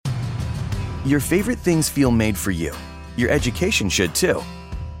Your favorite things feel made for you. Your education should too.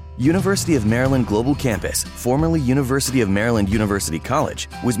 University of Maryland Global Campus, formerly University of Maryland University College,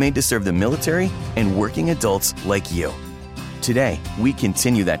 was made to serve the military and working adults like you. Today, we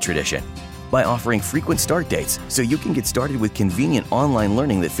continue that tradition by offering frequent start dates so you can get started with convenient online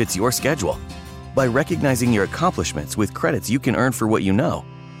learning that fits your schedule, by recognizing your accomplishments with credits you can earn for what you know,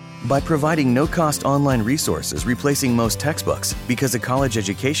 by providing no-cost online resources replacing most textbooks because a college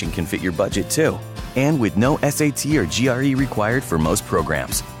education can fit your budget too, and with no SAT or GRE required for most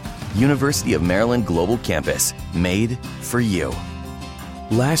programs. University of Maryland Global Campus, made for you.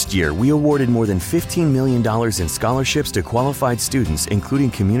 Last year, we awarded more than $15 million in scholarships to qualified students, including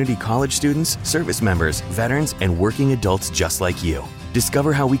community college students, service members, veterans, and working adults just like you.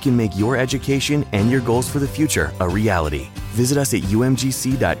 Discover how we can make your education and your goals for the future a reality. Visit us at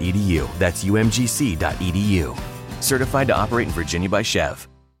umgc.edu. That's umgc.edu. Certified to operate in Virginia by Chev.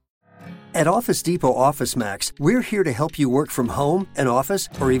 At Office Depot Office Max, we're here to help you work from home, an office,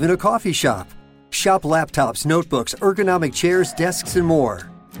 or even a coffee shop. Shop laptops, notebooks, ergonomic chairs, desks, and more.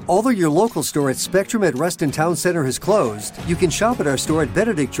 Although your local store at Spectrum at Reston Town Center has closed, you can shop at our store at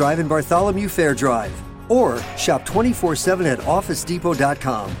Benedict Drive and Bartholomew Fair Drive. Or shop 24/7 at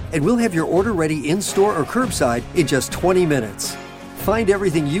OfficeDepot.com, and we'll have your order ready in-store or curbside in just 20 minutes. Find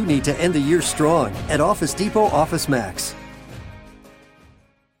everything you need to end the year strong at Office Depot Office Max.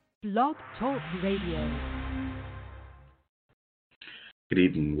 Blog Talk Radio. Good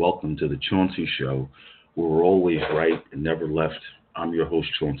evening. Welcome to the Chauncey Show, where we're always right and never left. I'm your host,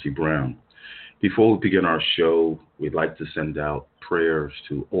 Chauncey Brown. Before we begin our show, we'd like to send out prayers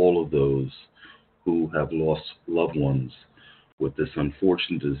to all of those who have lost loved ones with this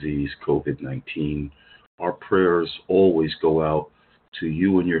unfortunate disease, COVID-19. Our prayers always go out to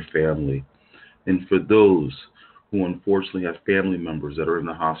you and your family. And for those who unfortunately have family members that are in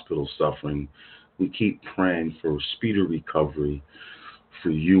the hospital suffering, we keep praying for speedy recovery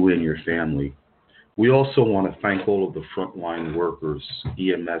for you and your family. We also want to thank all of the frontline workers,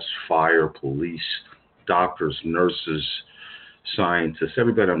 EMS, fire, police, doctors, nurses, scientists,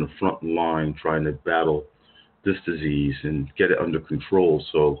 everybody on the front line trying to battle this disease and get it under control,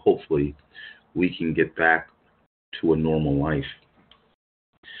 so hopefully we can get back to a normal life.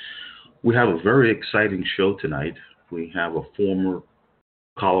 We have a very exciting show tonight. We have a former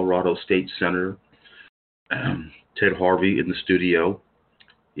Colorado State Senator, Ted Harvey, in the studio.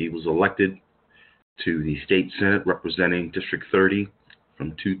 He was elected to the State Senate representing District 30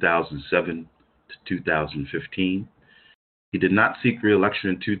 from 2007 to 2015. He did not seek re-election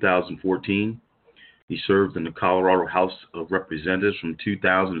in 2014. He served in the Colorado House of Representatives from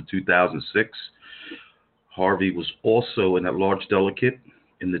 2000 to 2006. Harvey was also an at-large delegate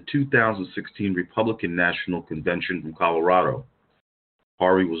in the 2016 Republican National Convention from Colorado.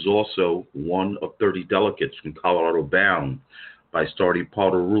 Harvey was also one of 30 delegates from Colorado bound by starting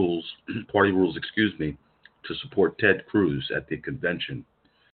party rules, to support Ted Cruz at the convention.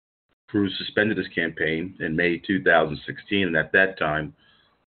 Cruz suspended his campaign in May 2016, and at that time,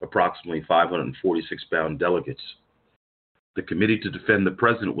 approximately 546 bound delegates. The Committee to Defend the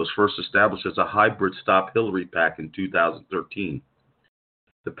President was first established as a hybrid Stop Hillary PAC in 2013.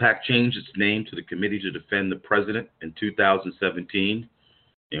 The PAC changed its name to the Committee to Defend the President in 2017,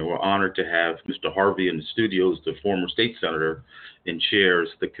 and we're honored to have Mr. Harvey in the studios, the former state senator, and chairs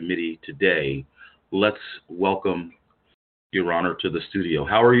the committee today. Let's welcome Your Honor to the studio.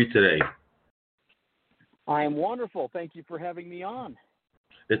 How are you today? I am wonderful. Thank you for having me on.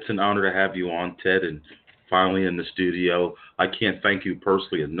 It's an honor to have you on, Ted, and finally in the studio. I can't thank you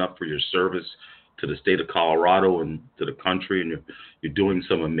personally enough for your service to the state of Colorado and to the country, and you're doing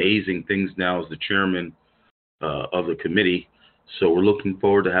some amazing things now as the chairman of the committee. So we're looking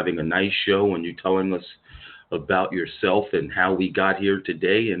forward to having a nice show and you telling us about yourself and how we got here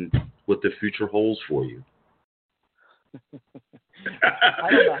today and what the future holds for you. I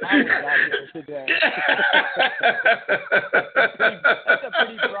don't know how we got here today. That's a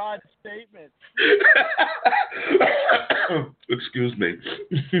pretty broad statement. Excuse me.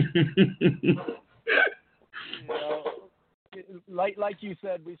 Like you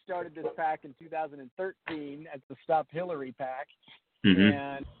said, we started this PAC in 2013 as the Stop Hillary PAC.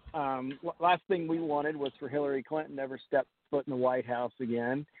 Mm-hmm. And last thing we wanted was for Hillary Clinton to ever step foot in the White House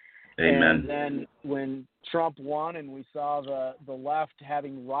again. Amen. And then when Trump won and we saw the left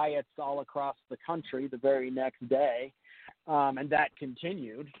having riots all across the country the very next day, and that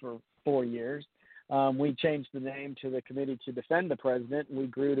continued for 4 years, we changed the name to the Committee to Defend the President, and we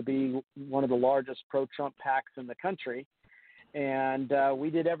grew to be one of the largest pro-Trump PACs in the country. And we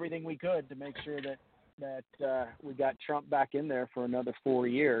did everything we could to make sure that we got Trump back in there for another 4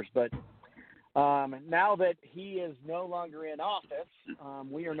 years. But Now that he is no longer in office,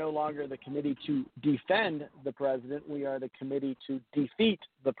 we are no longer the committee to defend the president. We are the committee to defeat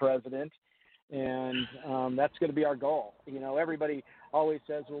the president, and that's going to be our goal. Everybody always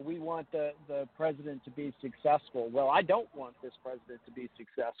says, well, we want the president to be successful. Well, I don't want this president to be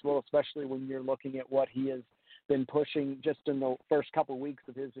successful, especially when you're looking at what he has been pushing just in the first couple of weeks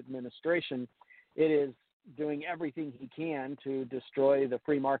of his administration. It is doing everything he can to destroy the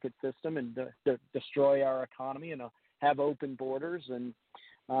free market system and destroy our economy and have open borders and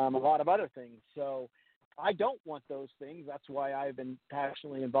a lot of other things. So I don't want those things. That's why I've been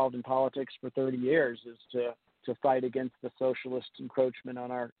passionately involved in politics for 30 years, is to fight against the socialist encroachment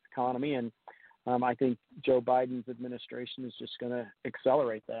on our economy. And I think Joe Biden's administration is just going to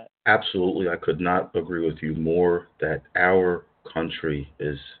accelerate that. Absolutely. I could not agree with you more that our country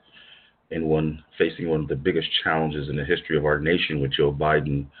is facing one of the biggest challenges in the history of our nation with Joe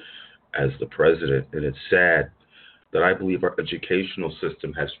Biden as the president. And it's sad that I believe our educational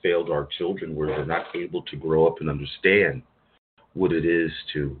system has failed our children, where they're not able to grow up and understand what it is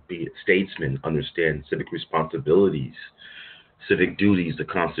to be a statesman, understand civic responsibilities, civic duties, the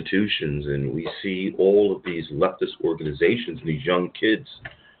constitutions. And we see all of these leftist organizations and these young kids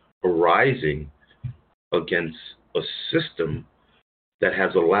arising against a system that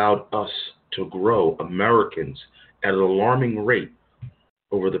has allowed us to grow Americans at an alarming rate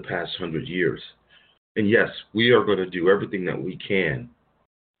over the past 100 years. And yes, we are going to do everything that we can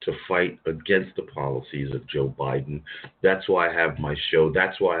to fight against the policies of Joe Biden. That's why I have my show.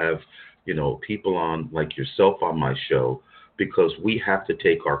 That's why I have, people on like yourself on my show, because we have to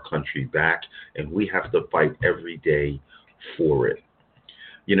take our country back and we have to fight every day for it.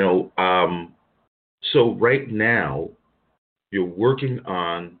 So right now, you're working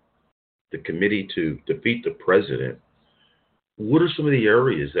on the committee to defeat the president. What are some of the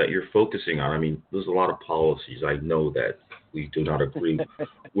areas that you're focusing on? I mean, there's a lot of policies. I know that we do not agree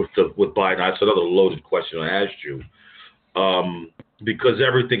with Biden. That's another loaded question I asked you, because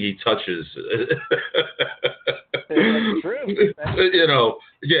everything he touches, that's true.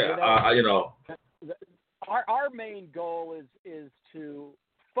 Our main goal is to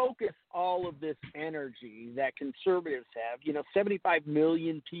focus all of this energy that conservatives have. 75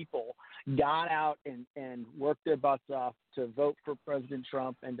 million people got out and worked their butts off to vote for President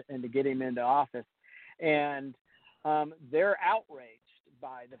Trump and to get him into office. And they're outraged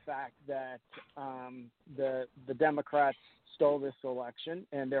by the fact that the Democrats stole this election,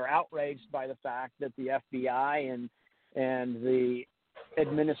 and they're outraged by the fact that the FBI and the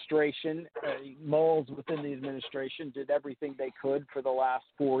administration, moles within the administration, did everything they could for the last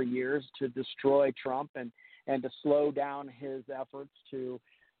 4 years to destroy Trump and to slow down his efforts to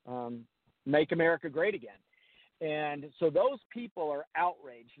make America great again. And so those people are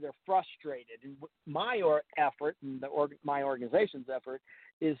outraged. They're frustrated. And my effort and my organization's effort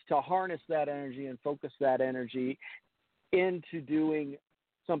is to harness that energy and focus that energy into doing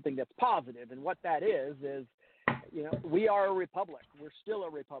something that's positive. And what that is we are a republic. We're still a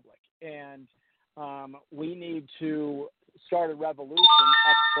republic, and we need to start a revolution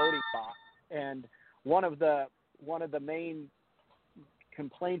at the voting box. And one of the main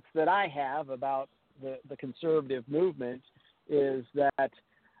complaints that I have about the conservative movement is that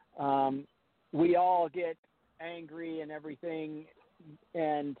we all get angry and everything,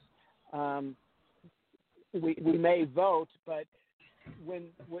 and we may vote, but when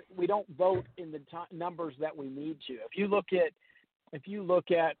we don't vote in the numbers that we need to. If you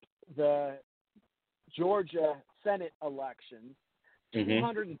look at the Georgia Senate elections,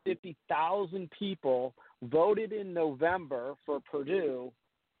 250,000 people voted in November for Purdue,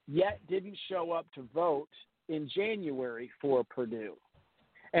 yet didn't show up to vote in January for Purdue.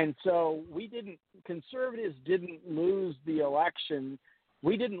 And so conservatives didn't lose the election.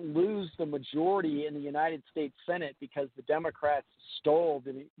 We didn't lose the majority in the United States Senate because the Democrats stole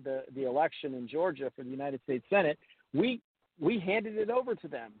the election in Georgia for the United States Senate. We handed it over to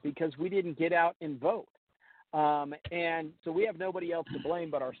them because we didn't get out and vote. And so we have nobody else to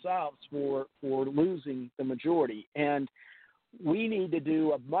blame but ourselves for losing the majority. And we need to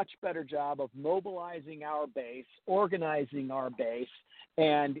do a much better job of mobilizing our base, organizing our base,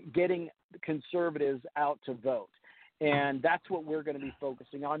 and getting conservatives out to vote. And that's what we're going to be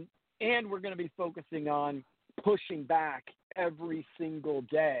focusing on. And we're going to be focusing on pushing back every single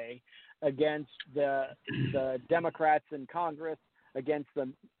day against the Democrats in Congress, against the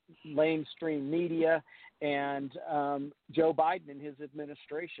mainstream media, and Joe Biden and his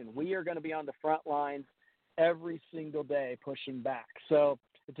administration. We are going to be on the front lines every single day pushing back. So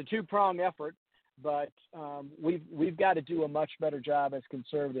it's a two-pronged effort. but we've got to do a much better job as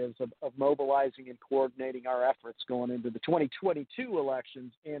conservatives of mobilizing and coordinating our efforts going into the 2022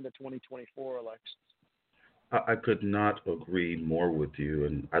 elections and the 2024 elections. I could not agree more with you,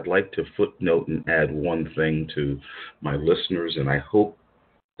 and I'd like to footnote and add one thing to my listeners, and I hope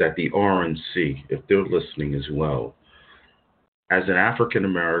that the RNC, if they're listening as well, as an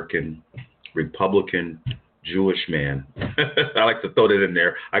African-American, Republican, Jewish man, I like to throw that in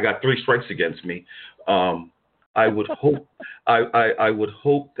there. I got 3 strikes against me. I would hope I would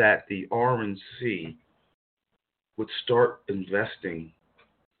hope that the RNC would start investing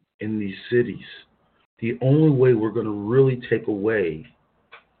in these cities. The only way we're going to really take away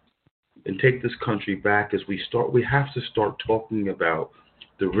and take this country back is we have to start talking about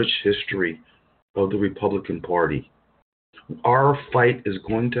the rich history of the Republican Party. Our fight is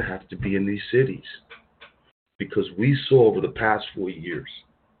going to have to be in these cities because we saw over the past 4 years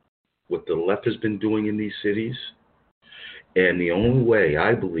what the left has been doing in these cities. And the only way,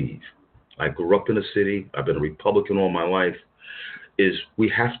 I believe, I grew up in a city, I've been a Republican all my life, is we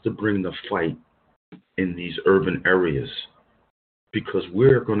have to bring the fight in these urban areas because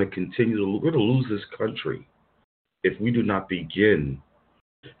we're going to lose this country if we do not begin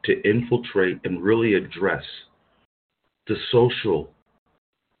to infiltrate and really address the social,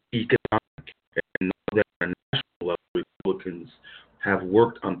 economic, and know that at a national level, Republicans have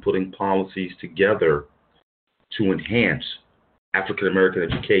worked on putting policies together to enhance African American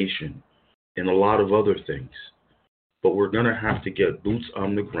education and a lot of other things. But we're going to have to get boots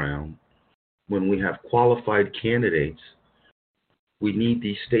on the ground. When we have qualified candidates, we need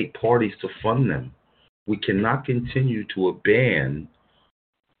these state parties to fund them. We cannot continue to abandon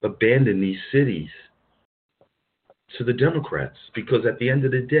these cities to the Democrats because at the end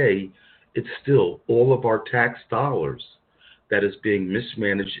of the day, it's still all of our tax dollars that is being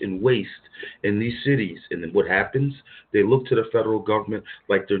mismanaged and waste in these cities. And then what happens? They look to the federal government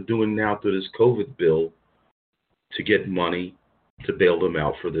like they're doing now through this COVID bill to get money to bail them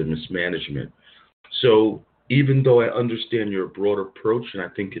out for the mismanagement. So even though I understand your broad approach and I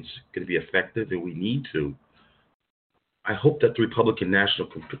think it's going to be effective and we need to, I hope that the Republican National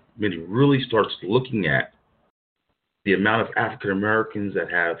Committee really starts looking at the amount of African Americans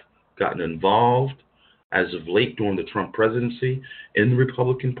that have gotten involved as of late during the Trump presidency in the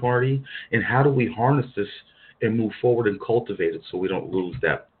Republican Party, and how do we harness this and move forward and cultivate it so we don't lose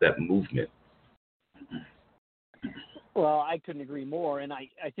that movement. Well, I couldn't agree more. And I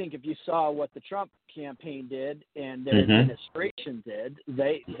think if you saw what the Trump campaign did and their administration did,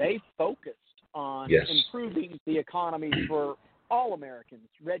 they focused on improving the economy for all Americans,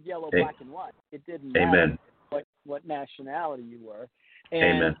 red, yellow, black, and white. It didn't matter what nationality you were.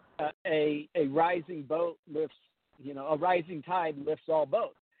 And a rising boat lifts, a rising tide lifts all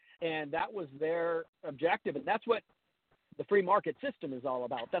boats. And that was their objective. And that's what the free market system is all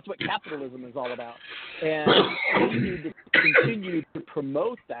about. That's what capitalism is all about. And we need to continue to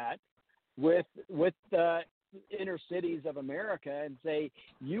promote that with the inner cities of America and say,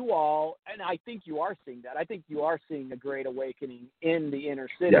 you all, and I think you are seeing that. I think you are seeing a great awakening in the inner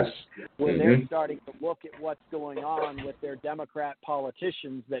cities when they're starting to look at what's going on with their Democrat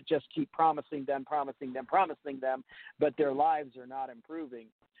politicians that just keep promising them, but their lives are not improving.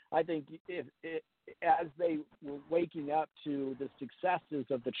 I think as they were waking up to the successes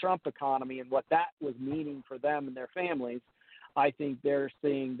of the Trump economy and what that was meaning for them and their families, I think they're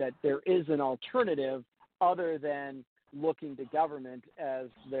seeing that there is an alternative other than looking to government as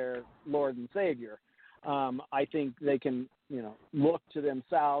their Lord and Savior. I think they can, look to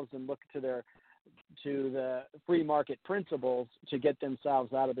themselves and look to the free market principles to get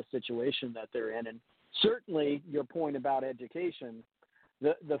themselves out of the situation that they're in. And certainly your point about education,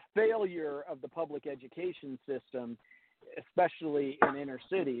 the failure of the public education system, especially in inner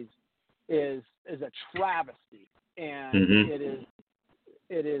cities, is a travesty, and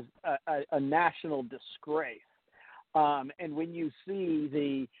it is a national disgrace. And when you see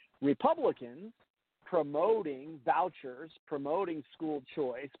the Republicans promoting vouchers, promoting school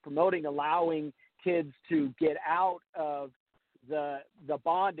choice, promoting allowing kids to get out of the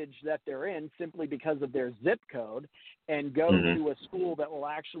bondage that they're in simply because of their zip code and go to a school that will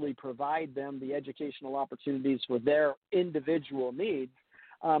actually provide them the educational opportunities for their individual needs,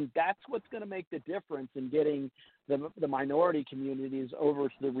 that's what's going to make the difference in getting the minority communities over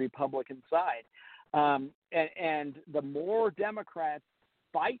to the Republican side. And the more Democrats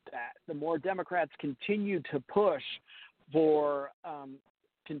fight that, the more Democrats continue to push for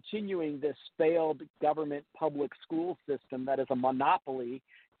continuing this failed government public school system that is a monopoly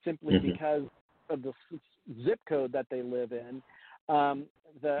simply because of the zip code that they live in,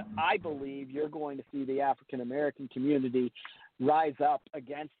 I believe you're going to see the African American community rise up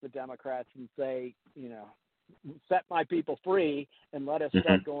against the Democrats and say, set my people free and let us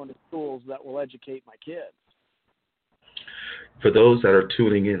start going to schools that will educate my kids. For those that are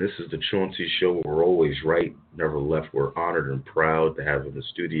tuning in, this is the Chauncey Show. We're always right, never left. We're honored and proud to have in the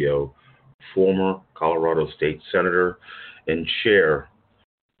studio former Colorado State Senator and chair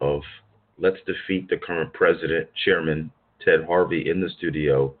of Let's Defeat the Current President, Chairman Ted Harvey, in the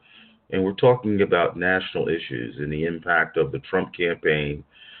studio. And we're talking about national issues and the impact of the Trump campaign,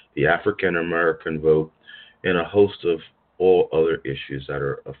 the African American vote, and a host of all other issues that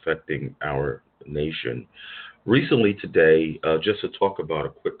are affecting our nation. Recently today, just to talk about a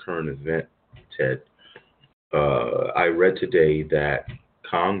quick current event, Ted, I read today that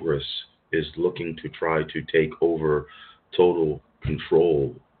Congress is looking to try to take over total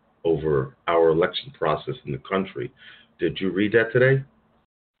control over our election process in the country. Did you read that today?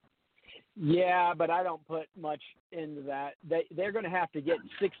 Yeah, but I don't put much into that. They're going to have to get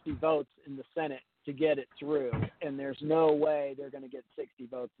 60 votes in the Senate to get it through, and there's no way they're going to get 60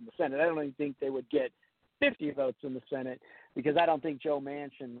 votes in the Senate. I don't even think they would get 50 votes in the Senate, because I don't think Joe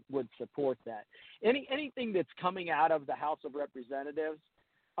Manchin would support that. Anything that's coming out of the House of Representatives,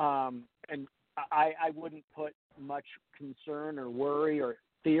 and I wouldn't put much concern or worry or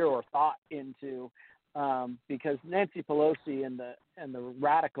fear or thought into, because Nancy Pelosi and the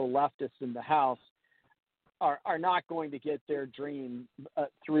radical leftists in the House are not going to get their dream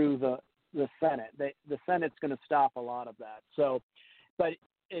through the Senate. The Senate's going to stop a lot of that. So, but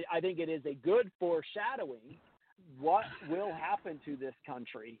I think it is a good foreshadowing what will happen to this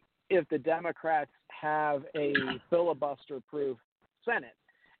country if the Democrats have a filibuster-proof Senate.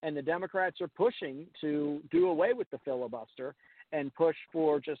 And the Democrats are pushing to do away with the filibuster and push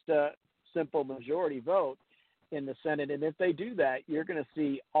for just a simple majority vote in the Senate. And if they do that, you're going to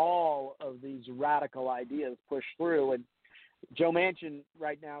see all of these radical ideas push through. And Joe Manchin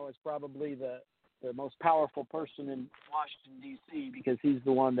right now is probably the most powerful person in Washington, D.C., because he's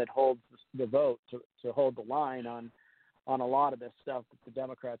the one that holds the vote to hold the line on a lot of this stuff that the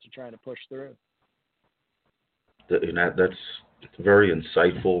Democrats are trying to push through. That's very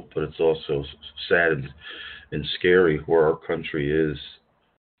insightful, but it's also sad and scary where our country is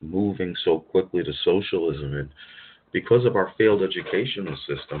moving so quickly to socialism. And because of our failed educational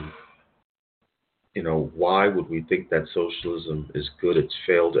system, why would we think that socialism is good? It's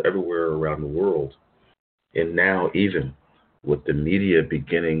failed everywhere around the world. And now, even with the media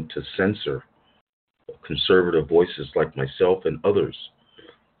beginning to censor conservative voices like myself and others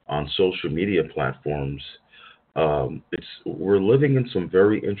on social media platforms, we're living in some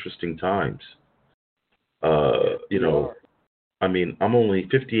very interesting times. I mean, I'm only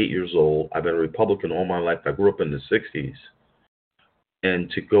 58 years old. I've been a Republican all my life. I grew up in the 60s.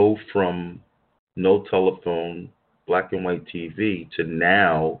 And to go from no telephone, black and white TV, to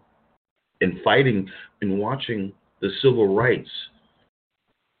now in fighting and watching the civil rights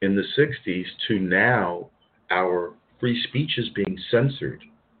in the 60s, to now our free speech is being censored.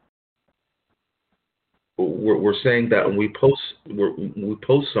 We're saying that when we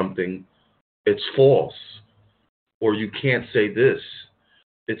post something, it's false, or you can't say this.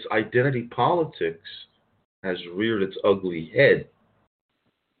 It's identity politics has reared its ugly head.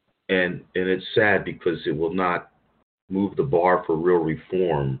 And it's sad because it will not move the bar for real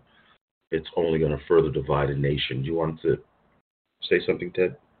reform. It's only going to further divide a nation. Do you want to say something,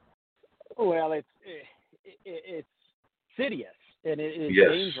 Ted? Well, it's insidious and it is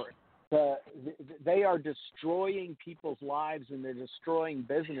dangerous. They are destroying people's lives and they're destroying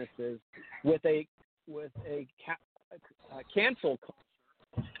businesses with a cancel culture.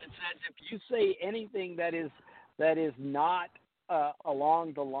 It says if you say anything that is not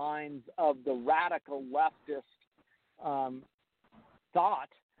along the lines of the radical leftist thought,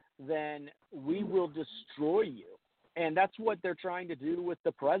 then we will destroy you. And that's what they're trying to do with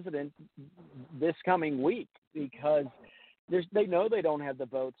the president this coming week, because they know they don't have the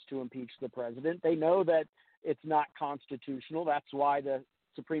votes to impeach the president. They know that it's not constitutional. That's why the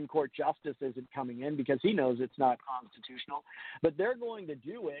Supreme Court justice isn't coming in, because he knows it's not constitutional. But they're going to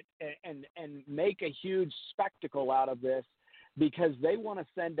do it and make a huge spectacle out of this, because they want to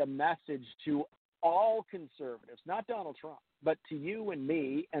send a message to all conservatives, not Donald Trump, but to you and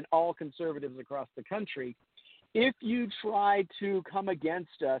me and all conservatives across the country. If you try to come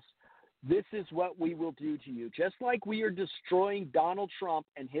against us, this is what we will do to you. Just like we are destroying Donald Trump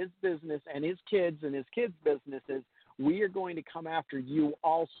and his business and his kids businesses, we are going to come after you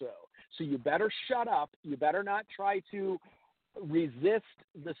also. So you better shut up. You better not try to resist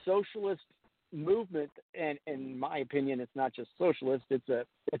the socialist movement, and in my opinion, it's not just socialist. It's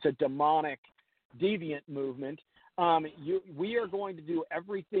a demonic, deviant movement. We are going to do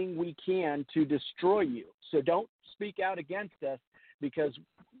everything we can to destroy you. So don't speak out against us, because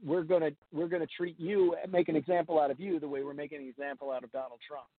we're gonna treat you and make an example out of you the way we're making an example out of Donald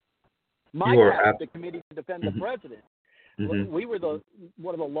Trump. The Committee to Defend the President. Mm-hmm. We were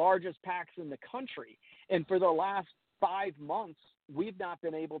one of the largest PACs in the country, and for the last 5 months, we've not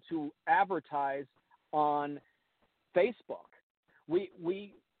been able to advertise on Facebook. We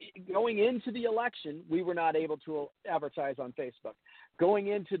going into the election, we were not able to advertise on Facebook. Going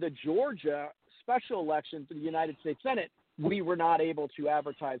into the Georgia special election for the United States Senate, we were not able to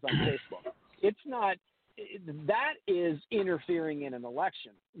advertise on Facebook. That is interfering in an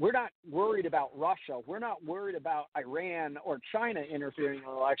election. We're not worried about Russia. We're not worried about Iran or China interfering in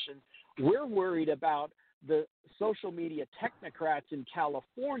an election. We're worried about the social media technocrats in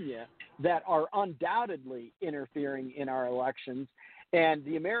California that are undoubtedly interfering in our elections. And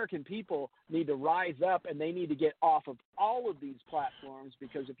the American people need to rise up, and they need to get off of all of these platforms,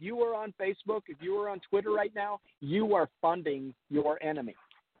 because if you are on Facebook, if you are on Twitter right now, you are funding your enemy.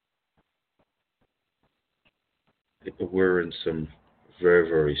 We're in some very,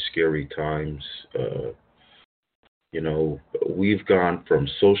 very scary times. We've gone from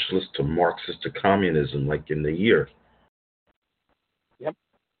socialist to Marxist to communism like in a year.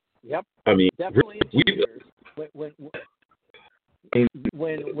 Yep. I mean, definitely in 2 years.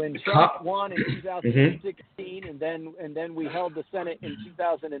 When Trump won in 2016, and then we held the Senate in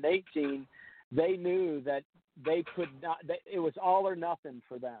 2018, they knew that they could not. It was all or nothing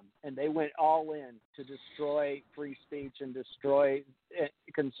for them, and they went all in to destroy free speech and destroy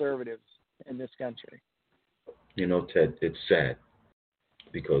conservatives in this country. Ted, it's sad,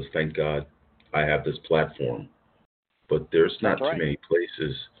 because thank God I have this platform, but there's not too many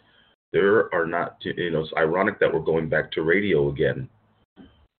places. There are not. It's ironic that we're going back to radio again,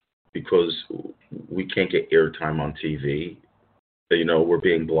 because we can't get airtime on TV. We're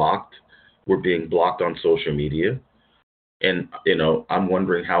being blocked. We're being blocked on social media. And, I'm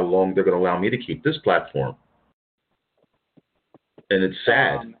wondering how long they're going to allow me to keep this platform. And it's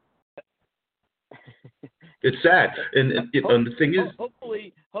sad. It's sad. And the thing is...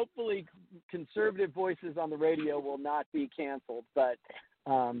 Hopefully conservative voices on the radio will not be canceled, but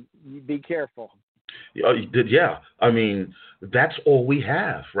be careful. Yeah. I mean, that's all we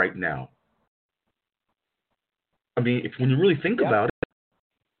have right now. I mean, when you really think about it,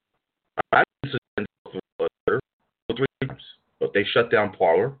 I've been suspended 3 times, but they shut down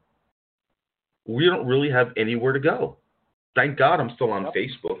Parler. We don't really have anywhere to go. Thank God I'm still on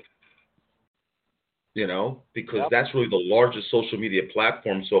Facebook, because that's really the largest social media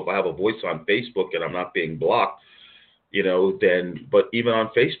platform. So if I have a voice on Facebook and I'm not being blocked, but even on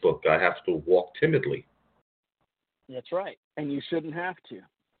Facebook, I have to walk timidly. That's right. And you shouldn't have to.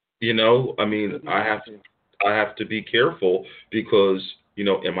 I have to be careful, because,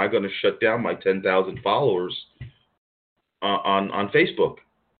 am I going to shut down my 10,000 followers on Facebook?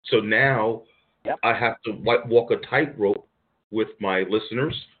 So now I have to walk a tightrope with my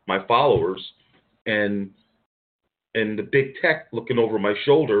listeners, my followers, and the big tech looking over my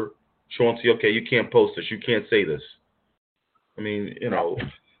shoulder. Chauncey, okay, you can't post this. You can't say this. I mean,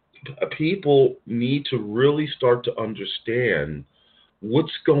 people need to really start to understand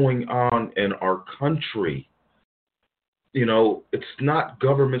what's going on in our country. It's not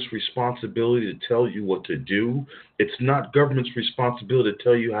government's responsibility to tell you what to do. It's not government's responsibility to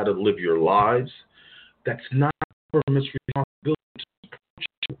tell you how to live your lives. That's not government's responsibility to support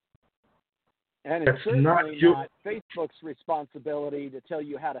you. And it's certainly not Facebook's responsibility to tell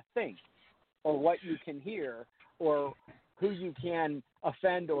you how to think, or what you can hear, or who you can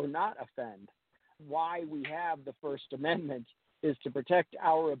offend or not offend. Why we have the First Amendment is to protect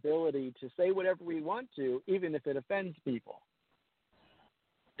our ability to say whatever we want to, even if it offends people.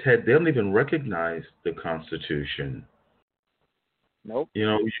 Ted, they don't even recognize the Constitution. Nope.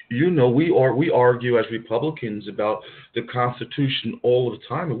 We argue as Republicans about the Constitution all the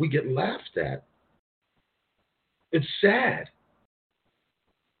time, and we get laughed at. It's sad.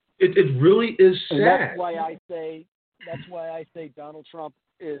 It really is sad. And that's why I say Donald Trump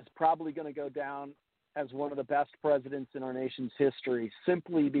is probably going to go down as one of the best presidents in our nation's history,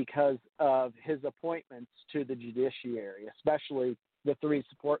 simply because of his appointments to the judiciary, especially the three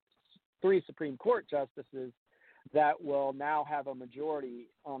Supreme Court justices that will now have a majority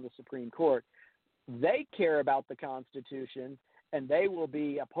on the Supreme Court. They care about the Constitution, and they will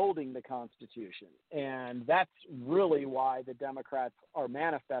be upholding the Constitution. And that's really why the Democrats are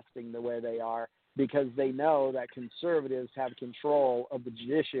manifesting the way they are, because they know that conservatives have control of the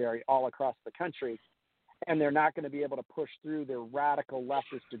judiciary all across the country, and they're not going to be able to push through their radical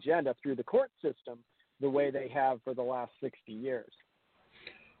leftist agenda through the court system the way they have for the last 60 years.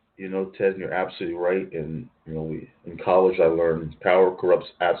 You know, Ted, you're absolutely right. And, you know, in college I learned power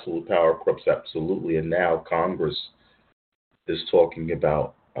corrupts absolutely. And now Congress is talking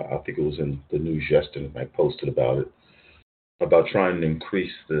about, I think it was in the news yesterday, I posted about it, about trying to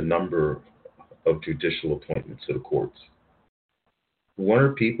increase the number of judicial appointments to the courts. When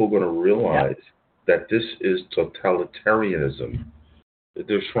are people going to realize that this is totalitarianism? That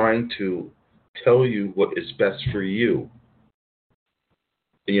they're trying to tell you what is best for you.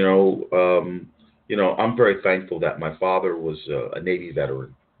 I'm very thankful that my father was a Navy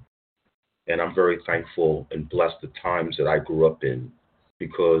veteran, and I'm very thankful and blessed the times that I grew up in,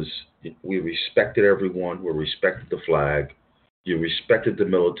 because we respected everyone, we respected the flag, you respected the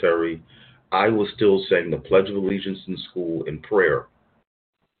military. I was still saying the Pledge of Allegiance in school in prayer.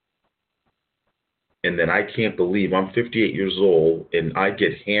 And then I can't believe I'm 58 years old and I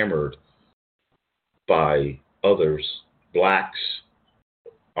get hammered by others, blacks,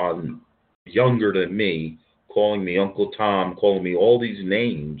 younger than me, calling me Uncle Tom, calling me all these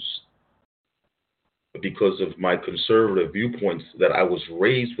names because of my conservative viewpoints, that I was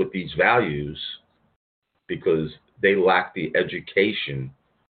raised with these values, because they lack the education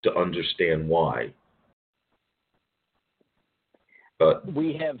to understand why. But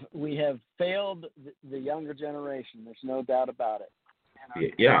we have failed the younger generation. There's no doubt about it.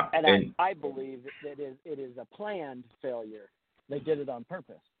 And I believe that it is a planned failure. They did it on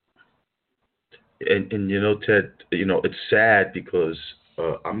purpose. And Ted, it's sad because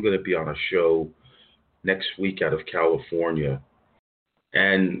I'm going to be on a show next week out of California,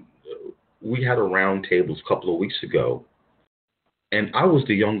 and we had a round table a couple of weeks ago, and I was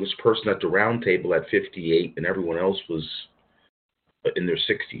the youngest person at the round table at 58, and everyone else was in their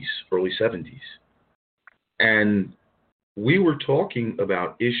 60s, early 70s. And we were talking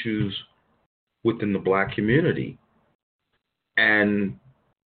about issues within the black community. And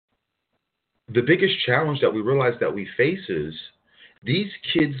the biggest challenge that we realize that we face is these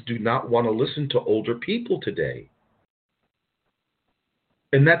kids do not want to listen to older people today.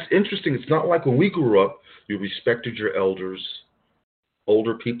 And that's interesting. It's not like when we grew up, you respected your elders.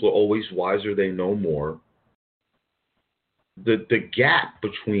 Older people are always wiser. They know more. The gap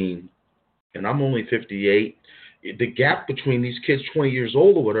between, and I'm only 58, the gap between these kids 20 years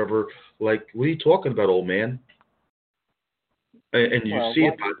old or whatever, like, what are you talking about, old man? And you see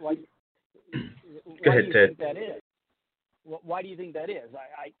it. Go ahead, Ted. That is? Why do you think that is?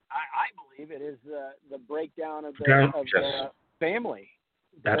 I believe it is the breakdown of the family.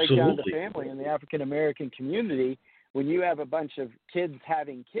 Absolutely. Breakdown of the family in the African American community. When you have a bunch of kids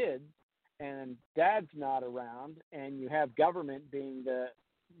having kids and dad's not around, and you have government being the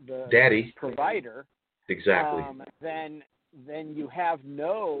daddy provider, exactly. Then you have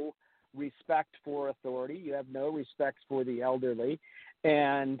no respect for authority. You have no respect for the elderly,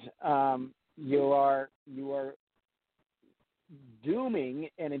 and you are dooming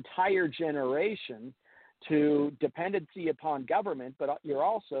an entire generation to dependency upon government, but you're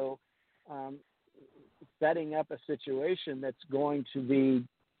also setting up a situation that's going to be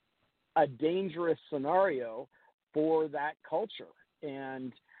a dangerous scenario for that culture.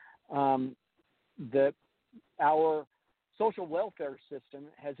 And our social welfare system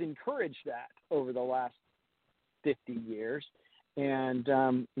has encouraged that over the last 50 years. And,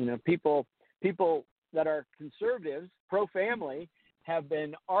 people that are conservatives, pro-family, have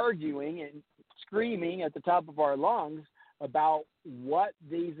been arguing and screaming at the top of our lungs about what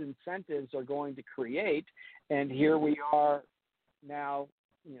these incentives are going to create. And here we are now,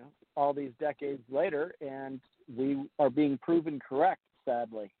 all these decades later, and we are being proven correct,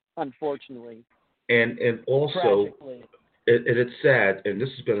 sadly, unfortunately. And also, it's sad, and this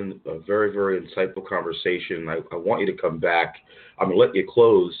has been a very, very insightful conversation. I want you to come back. I'm going to let you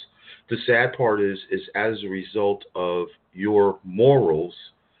close. The sad part is as a result of your morals,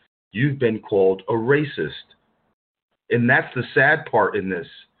 you've been called a racist. And that's the sad part in this.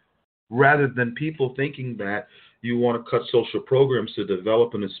 Rather than people thinking that you want to cut social programs to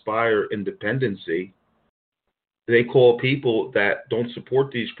develop and inspire independency, they call people that don't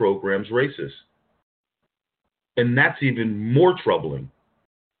support these programs racist. And that's even more troubling,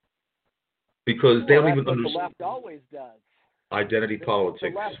 because they don't even understand. The left always does. Identity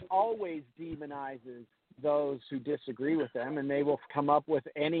politics. The left always demonizes those who disagree with them, and they will come up with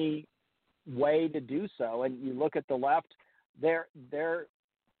any way to do so. And you look at the left, they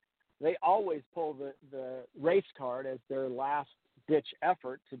always pull the race card as their last last-ditch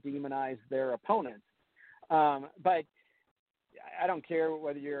effort to demonize their opponents. But I don't care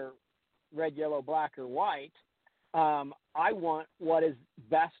whether you're red, yellow, black, or white. I want what is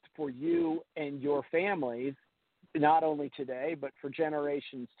best for you and your families, not only today, but for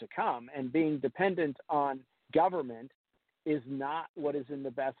generations to come. And being dependent on government is not what is in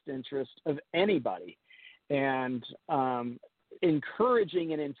the best interest of anybody. And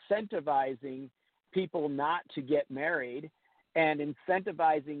encouraging and incentivizing people not to get married and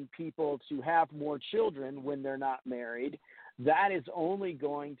incentivizing people to have more children when they're not married, that is only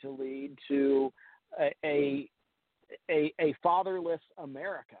going to lead to a fatherless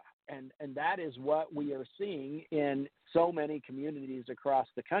America. And that is what we are seeing in so many communities across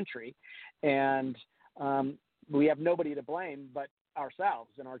the country. And we have nobody to blame but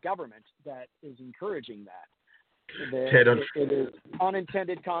ourselves and our government that is encouraging that. Ted, it is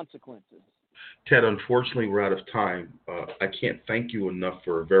unintended consequences. Ted, unfortunately, we're out of time. I can't thank you enough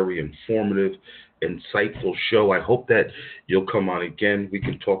for a very informative, insightful show. I hope that you'll come on again. We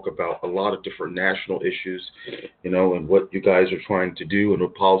can talk about a lot of different national issues, and what you guys are trying to do and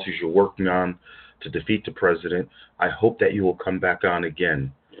what policies you're working on to defeat the president. I hope that you will come back on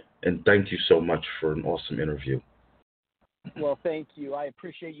again. And thank you so much for an awesome interview. Well, thank you. I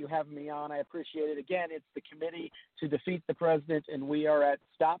appreciate you having me on. I appreciate it. Again, it's the Committee to Defeat the President, and we are at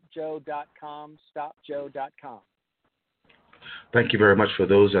stopjoe.com, stopjoe.com. Thank you very much for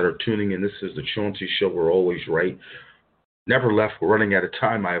those that are tuning in. This is the Chauncey Show. We're always right. Never left. We're running out of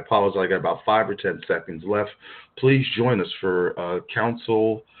time. I apologize. I got about 5 or 10 seconds left. Please join us for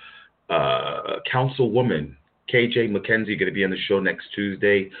Councilwoman KJ McKenzie going to be on the show next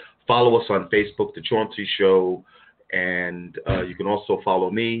Tuesday. Follow us on Facebook, The Chauncey Show. And you can also follow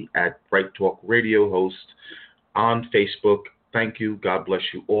me at Bright Talk Radio Host on Facebook. Thank you. God bless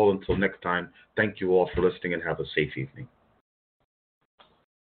you all. Until next time, thank you all for listening and have a safe evening.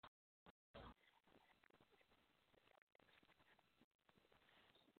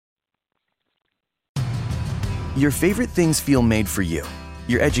 Your favorite things feel made for you.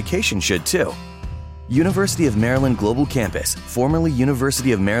 Your education should too. University of Maryland Global Campus, formerly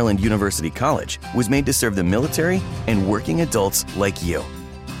University of Maryland University College, was made to serve the military and working adults like you.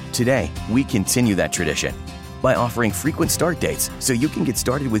 Today, we continue that tradition by offering frequent start dates so you can get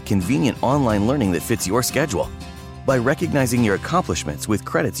started with convenient online learning that fits your schedule, by recognizing your accomplishments with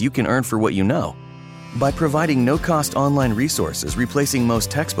credits you can earn for what you know, by providing no-cost online resources replacing most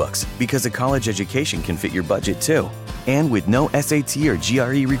textbooks because a college education can fit your budget too, and with no SAT or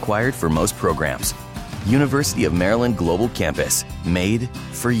GRE required for most programs. University of Maryland Global Campus, made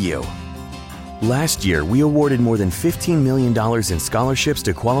for you. Last year, we awarded more than $15 million in scholarships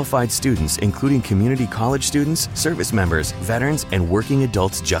to qualified students, including community college students, service members, veterans, and working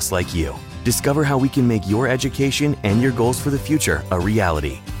adults just like you. Discover how we can make your education and your goals for the future a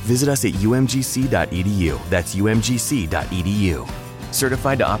reality. Visit us at umgc.edu. That's umgc.edu.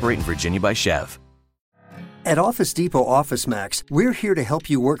 Certified to operate in Virginia by Chev. At Office Depot Office Max, we're here to help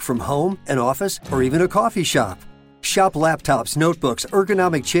you work from home, an office, or even a coffee shop. Shop laptops, notebooks,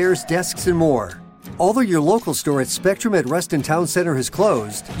 ergonomic chairs, desks, and more. Although your local store at Spectrum at Reston Town Center has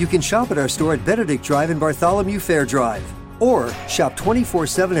closed, you can shop at our store at Benedict Drive and Bartholomew Fair Drive. Or shop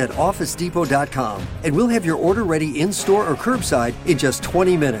 24/7 at OfficeDepot.com, and we'll have your order ready in-store or curbside in just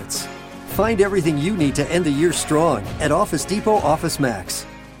 20 minutes. Find everything you need to end the year strong at Office Depot Office Max.